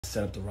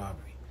set up the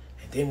robbery.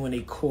 And then when they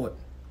caught,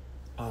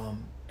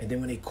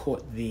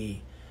 the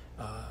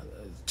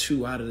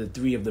 2 out of the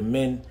 3 of the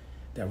men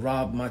that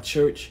robbed my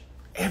church,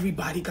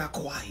 everybody got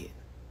quiet.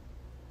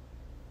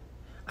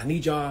 I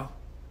need y'all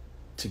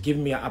to give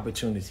me an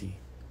opportunity.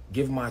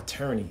 Give my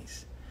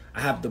attorneys.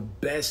 I have the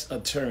best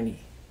attorney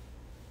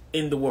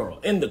in the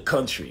world, in the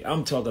country.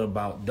 I'm talking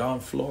about Don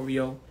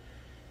Florio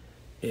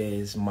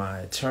is my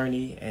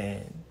attorney,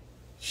 and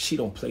she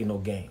don't play no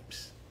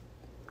games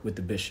with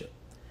the bishop.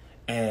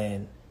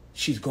 And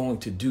she's going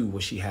to do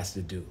what she has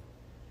to do.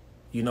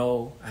 You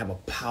know, I have a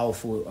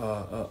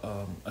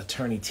powerful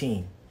attorney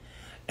team.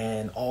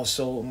 And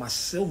also my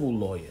civil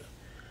lawyer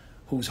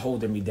who's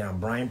holding me down,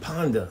 Brian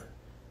Ponder,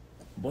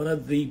 one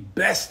of the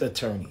best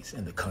attorneys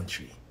in the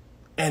country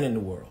and in the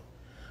world,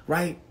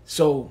 right?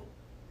 So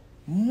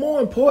more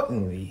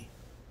importantly,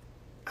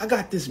 I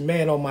got this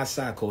man on my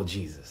side called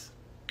Jesus.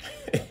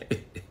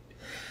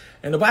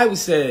 And the Bible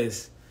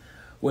says,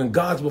 when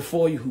God's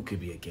before you, who could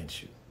be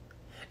against you?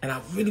 And I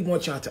really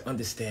want y'all to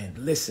understand,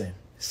 listen,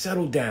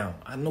 settle down.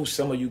 I know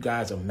some of you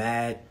guys are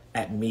mad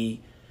at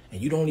me, and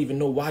you don't even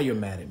know why you're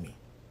mad at me.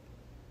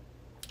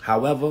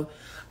 However,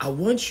 I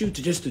want you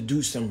to just to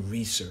do some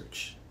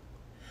research.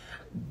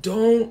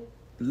 Don't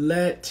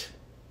let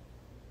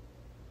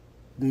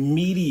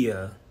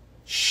media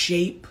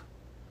shape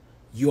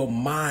your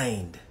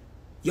mind.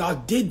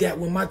 Y'all did that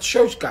when my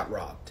church got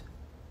robbed.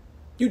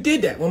 You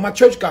did that when my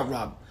church got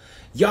robbed.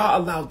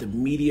 Y'all allowed the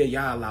media,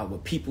 y'all allowed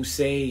what people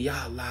say,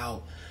 y'all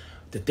allowed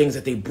the things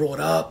that they brought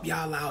up,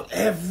 y'all allowed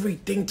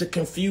everything to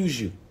confuse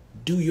you.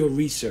 Do your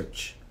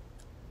research.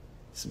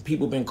 Some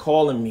people been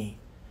calling me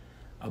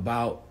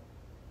about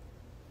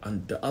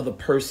the other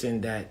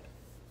person that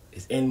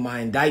is in my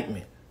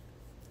indictment.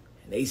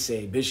 And they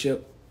say,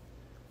 Bishop,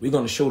 we're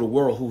going to show the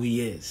world who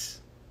he is.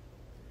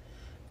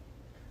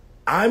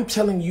 I'm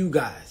telling you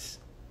guys,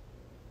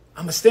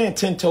 I'm going to stand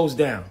 10 toes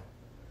down.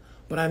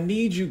 But I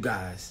need you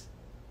guys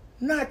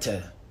not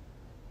to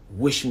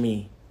wish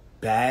me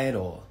bad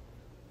or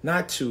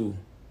not to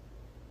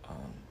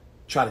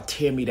try to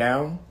tear me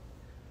down,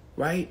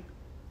 right?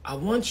 I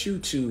want you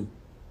to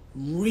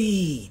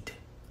read.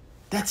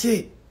 That's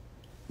it.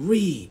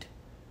 Read.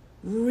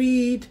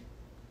 Read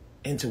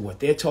into what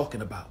they're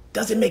talking about.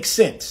 Does it make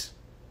sense?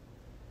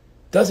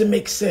 Does it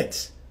make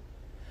sense?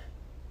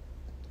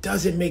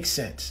 Does it make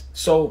sense?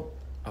 So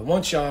I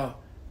want y'all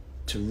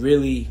to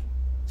really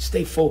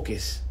stay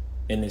focused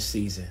in this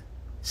season.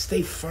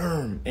 Stay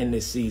firm in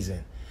this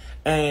season.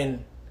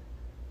 And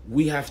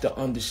we have to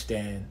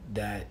understand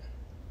that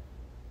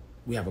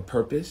we have a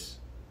purpose,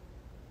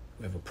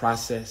 we have a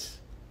process,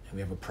 and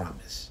we have a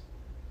promise.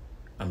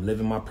 I'm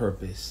living my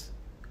purpose.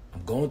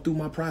 I'm going through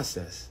my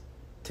process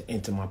to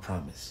enter my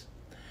promise.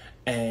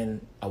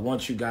 And I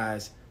want you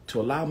guys to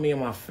allow me and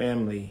my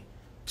family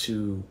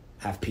to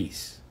have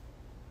peace,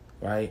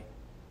 right?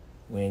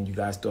 When you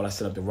guys thought I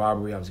set up the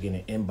robbery, I was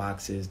getting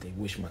inboxes. They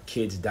wish my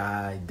kids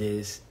died,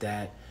 this,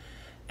 that,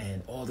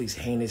 and all these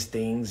heinous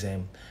things.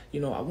 And,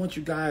 you know, I want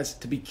you guys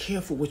to be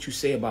careful what you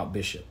say about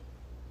Bishop.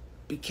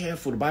 Be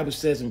careful. The Bible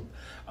says in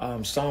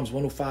Psalms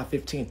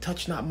 105:15,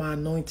 touch not my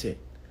anointed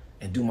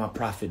and do my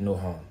prophet no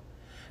harm.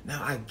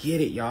 Now, I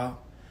get it, y'all.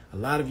 A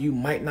lot of you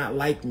might not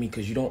like me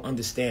because you don't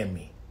understand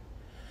me.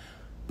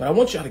 But I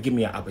want y'all to give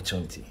me an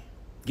opportunity.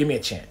 Give me a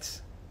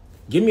chance.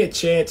 Give me a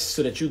chance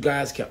so that you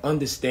guys can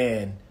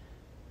understand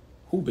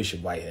who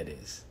Bishop Whitehead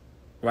is,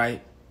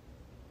 right?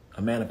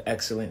 A man of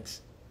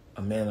excellence,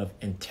 a man of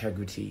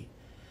integrity.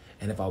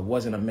 And if I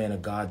wasn't a man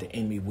of God, the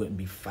enemy wouldn't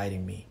be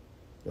fighting me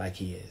like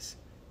he is.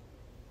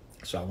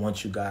 So I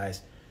want you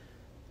guys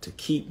to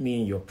keep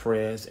me in your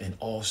prayers. And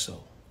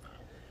also,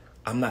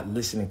 I'm not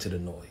listening to the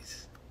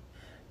noise.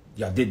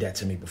 Y'all did that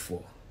to me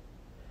before.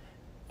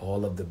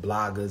 All of the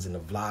bloggers and the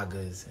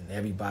vloggers and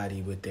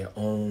everybody with their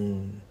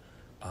own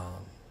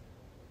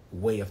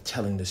way of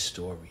telling the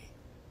story,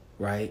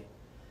 right?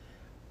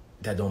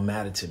 That don't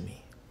matter to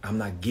me. I'm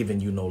not giving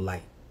you no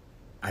light.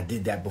 I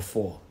did that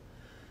before.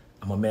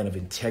 I'm a man of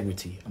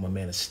integrity. I'm a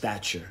man of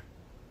stature.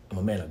 I'm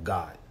a man of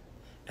God.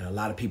 And a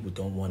lot of people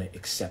don't want to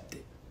accept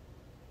it.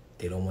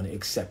 They don't want to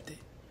accept it.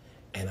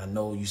 And I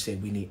know you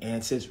said we need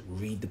answers.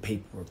 Read the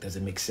paperwork. Does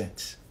it make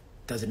sense?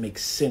 Does it make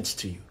sense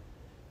to you?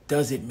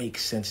 Does it make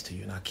sense to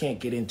you? And I can't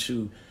get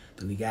into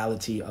the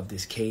legality of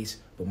this case,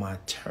 but my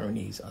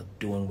attorneys are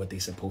doing what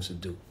they're supposed to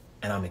do.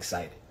 And I'm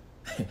excited.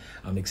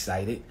 I'm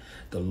excited.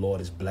 The Lord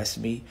has blessed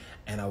me.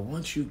 And I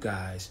want you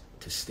guys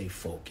to stay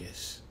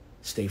focused.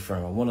 Stay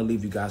firm. I want to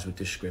leave you guys with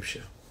this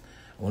scripture.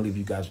 I want to leave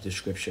you guys with this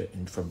scripture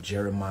from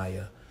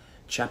Jeremiah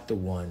chapter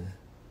 1,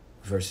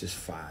 verses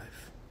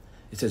 5.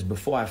 It says,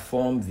 before I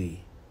formed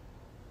thee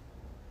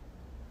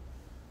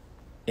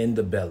in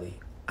the belly,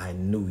 I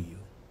knew you.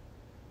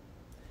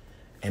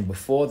 And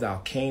before thou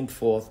came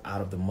forth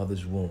out of the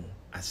mother's womb,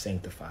 I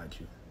sanctified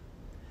you.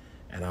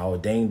 And I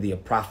ordained thee a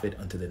prophet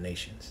unto the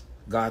nations.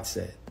 God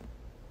said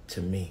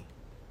to me,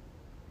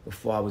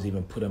 before I was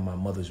even put in my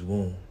mother's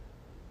womb,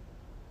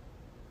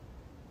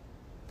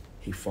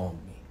 he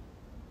formed me,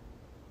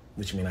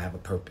 which means I have a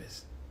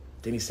purpose.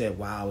 Then he said,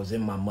 while I was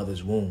in my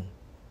mother's womb,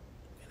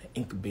 in an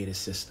incubator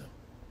system,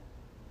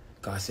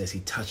 God says he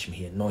touched me,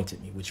 he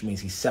anointed me, which means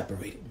he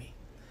separated me.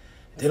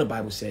 Then the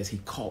Bible says he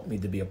called me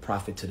to be a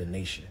prophet to the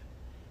nation.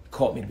 He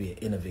called me to be an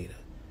innovator.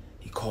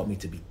 He called me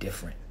to be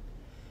different.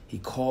 He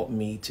called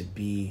me to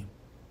be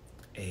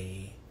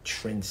a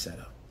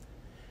trendsetter.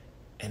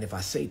 And if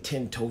I say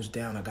 10 toes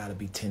down, I got to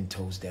be 10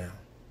 toes down.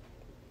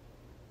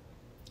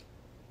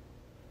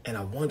 And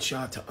I want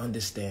y'all to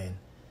understand,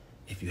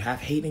 if you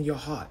have hate in your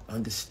heart,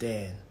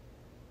 understand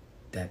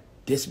that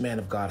this man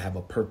of God have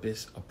a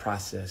purpose, a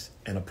process,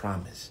 and a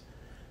promise.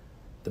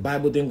 The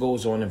Bible then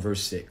goes on in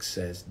verse 6,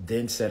 says,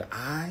 then said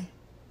I,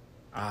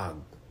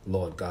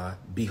 Lord God,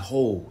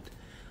 behold,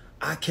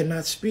 I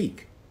cannot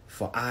speak,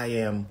 for I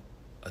am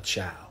a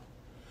child.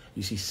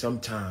 You see,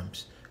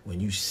 sometimes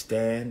when you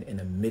stand in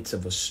the midst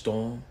of a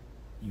storm,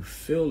 you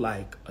feel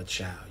like a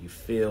child. You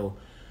feel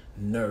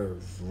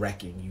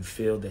nerve-wracking. You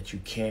feel that you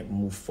can't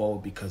move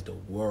forward because the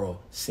world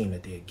seems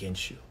that they're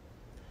against you.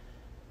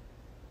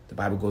 The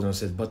Bible goes on and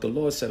says, but the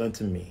Lord said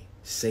unto me,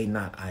 say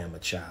not, I am a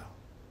child.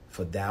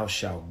 For thou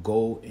shalt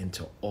go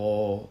into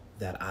all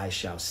that I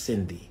shall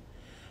send thee,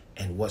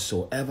 and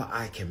whatsoever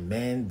I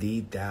command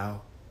thee,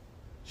 thou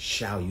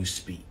shall you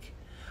speak.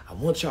 I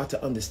want y'all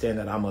to understand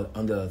that I'm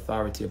under the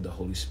authority of the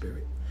Holy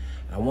Spirit.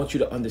 And I want you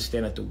to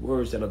understand that the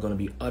words that are going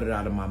to be uttered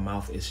out of my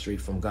mouth is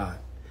straight from God.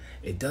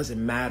 It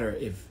doesn't matter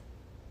if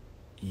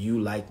you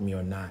like me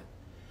or not,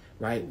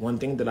 right? One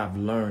thing that I've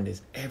learned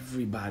is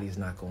everybody is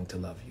not going to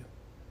love you.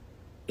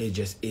 It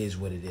just is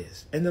what it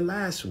is. And the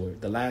last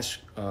word, the last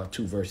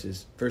two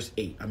verses, verse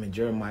 8, I'm in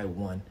Jeremiah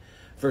 1,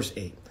 verse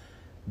 8.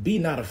 Be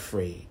not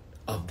afraid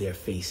of their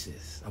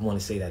faces. I want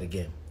to say that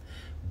again.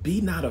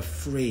 Be not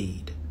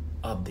afraid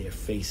of their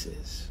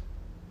faces,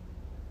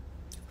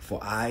 for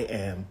I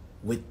am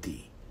with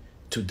thee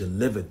to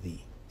deliver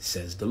thee,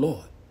 says the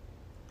Lord.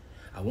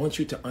 I want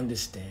you to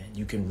understand,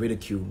 you can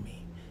ridicule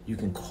me. You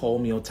can call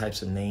me all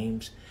types of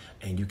names,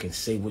 and you can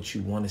say what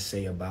you want to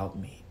say about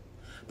me.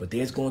 But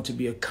there's going to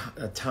be a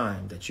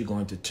time that you're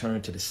going to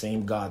turn to the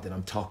same God that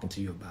I'm talking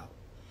to you about.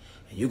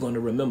 And you're going to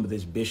remember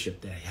this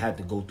bishop that had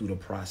to go through the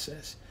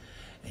process.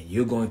 And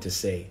you're going to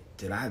say,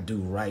 did I do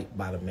right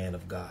by the man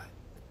of God?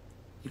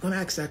 You're going to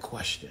ask that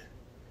question.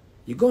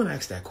 You're going to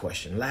ask that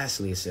question.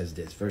 Lastly, it says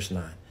this, verse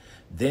 9.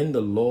 Then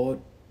the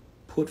Lord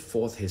put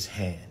forth his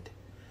hand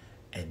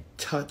and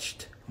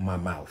touched my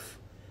mouth.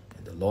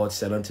 And the Lord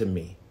said unto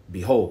me,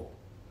 behold,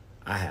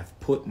 I have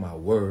put my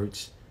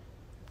words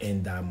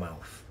in thy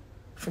mouth.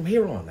 From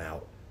here on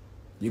out,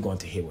 you're going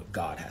to hear what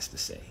God has to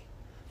say.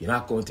 You're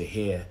not going to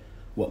hear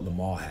what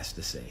LAMOR has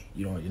to say.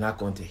 You're not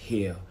going to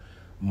hear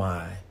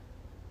my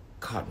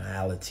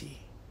carnality.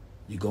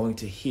 You're going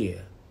to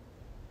hear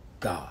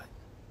God.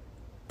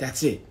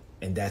 That's it,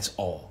 and that's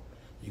all.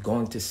 You're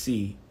going to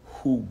see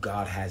who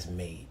God has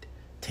made,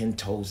 10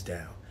 toes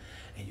down.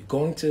 And you're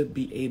going to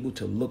be able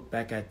to look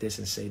back at this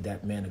and say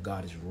that man of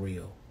God is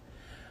real.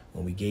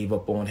 When we gave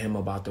up on him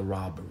about the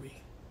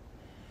robbery,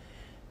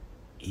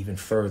 even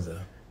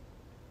further,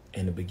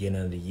 in the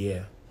beginning of the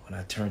year, when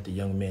I turned the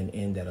young men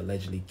in that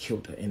allegedly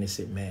killed an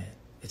innocent man,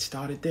 it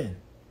started then.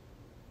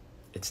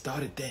 It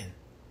started then.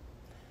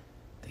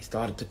 They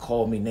started to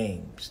call me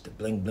names, the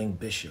bling bling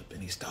bishop,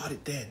 and he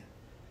started then.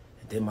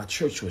 And then my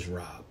church was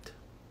robbed.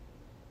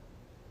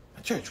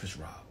 My church was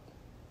robbed.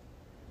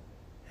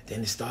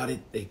 And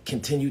then they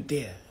continued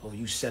there. Oh,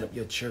 you set up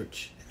your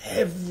church. And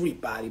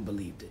everybody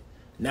believed it.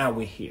 Now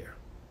we're here.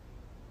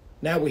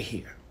 Now we're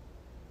here.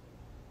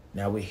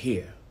 Now we're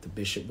here. The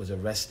bishop was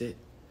arrested,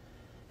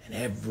 and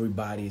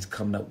everybody is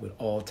coming up with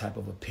all type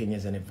of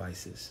opinions and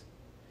advices.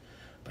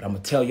 But I'm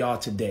going to tell y'all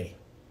today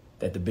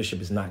that the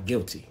bishop is not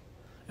guilty,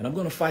 and I'm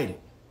going to fight it.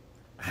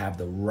 I have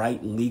the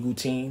right legal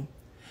team,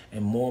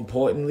 and more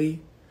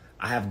importantly,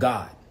 I have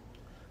God.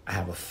 I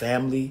have a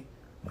family.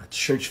 My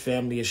church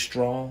family is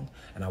strong,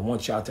 and I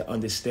want y'all to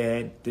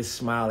understand this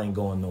smile ain't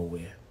going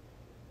nowhere.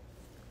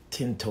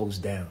 10 toes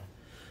down.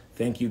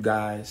 Thank you,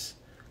 guys.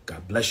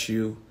 God bless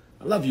you.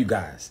 I love you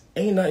guys.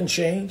 Ain't nothing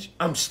changed.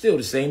 I'm still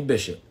the same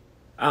bishop.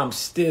 I'm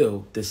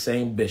still the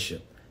same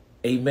bishop.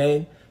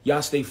 Amen.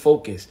 Y'all stay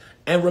focused.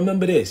 And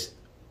remember this.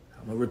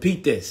 I'm going to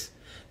repeat this.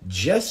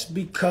 Just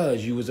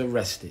because you was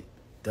arrested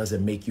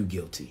doesn't make you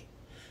guilty.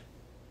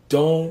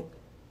 Don't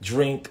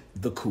drink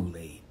the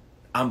Kool-Aid.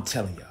 I'm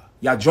telling y'all.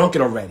 Y'all drunk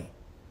it already.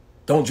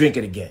 Don't drink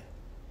it again.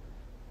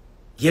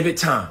 Give it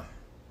time.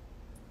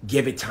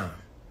 Give it time.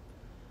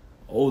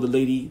 Older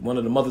lady, one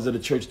of the mothers of the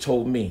church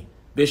told me,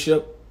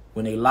 Bishop,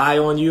 when they lie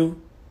on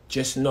you,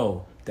 just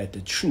know that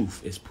the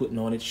truth is putting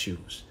on its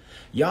shoes.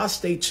 Y'all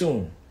stay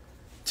tuned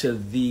to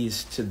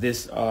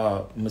this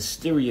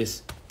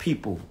mysterious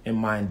people in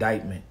my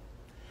indictment.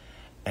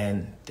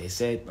 And they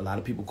said, a lot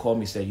of people called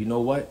me and said, you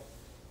know what?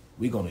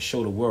 We're going to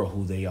show the world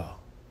who they are.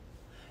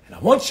 And I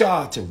want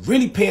y'all to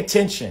really pay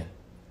attention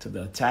to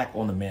the attack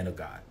on the man of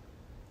God.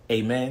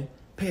 Amen.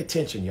 Pay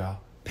attention, y'all.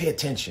 Pay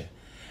attention.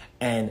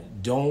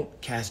 And don't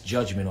cast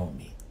judgment on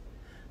me.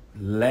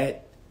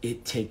 Let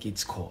it take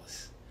its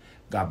course.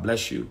 God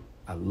bless you.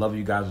 I love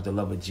you guys with the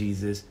love of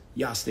Jesus.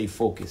 Y'all stay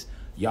focused.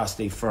 Y'all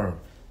stay firm.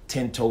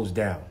 10 toes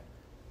down.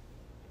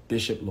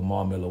 Bishop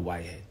Lamar Miller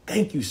Whitehead.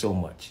 Thank you so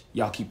much.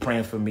 Y'all keep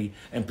praying for me.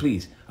 And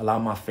please allow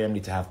my family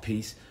to have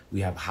peace.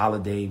 We have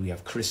holiday. We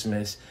have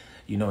Christmas.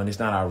 You know, and it's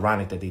not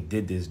ironic that they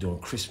did this during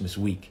Christmas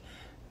week.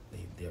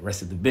 They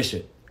arrested the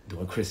bishop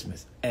during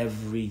Christmas.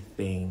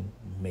 Everything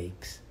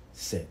makes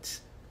sense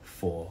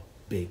for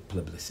big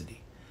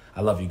publicity.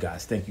 I love you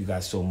guys. Thank you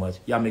guys so much.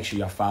 Y'all make sure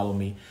y'all follow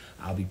me.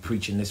 I'll be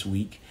preaching this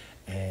week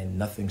and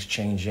nothing's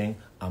changing.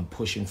 I'm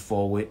pushing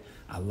forward.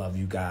 I love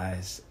you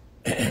guys.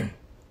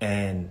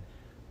 And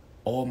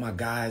all my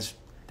guys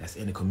that's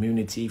in the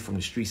community from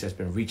the streets that's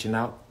been reaching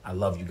out, I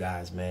love you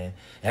guys, man.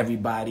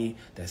 Everybody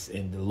that's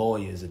in the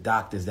lawyers, the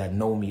doctors that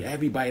know me,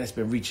 everybody that's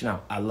been reaching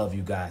out, I love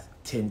you guys.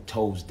 10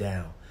 toes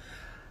down.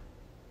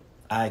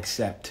 I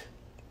accept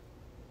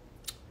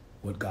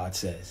what God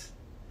says.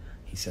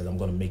 He says, I'm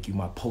going to make you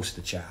my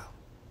poster child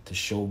to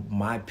show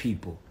my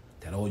people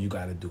that all you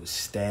got to do is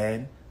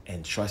stand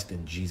and trust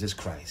in Jesus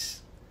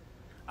Christ.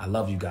 I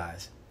love you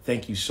guys.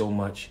 Thank you so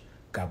much.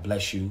 God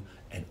bless you.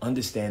 And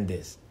understand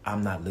this,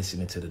 I'm not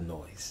listening to the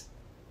noise.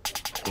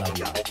 Love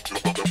y'all.